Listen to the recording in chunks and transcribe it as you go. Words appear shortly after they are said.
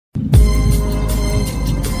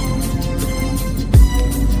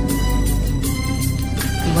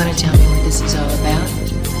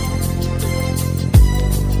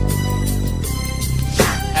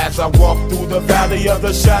I walk through the valley of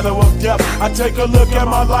the shadow of death, I take a look at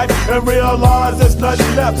my life and realize there's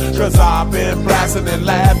nothing left. Cause I've been blasting and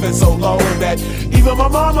laughing so long that even my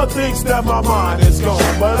mama thinks that my mind is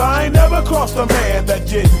gone. But I ain't never crossed a man that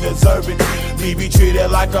didn't deserve it. Me be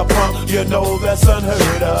treated like a punk, you know that's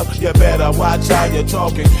unheard of. You better watch how you're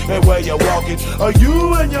talking and where you're walking, or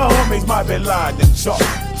you and your homies might be lying in chalk.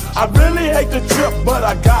 I really hate the trip, but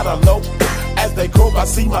I gotta low. As they croak, I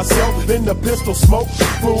see myself in the pistol smoke.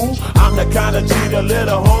 Fool, I'm the kind of G the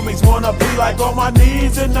little homies wanna be like, on my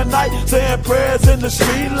knees in the night, saying prayers in the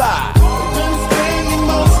street light. Been staying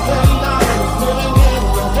most of the night.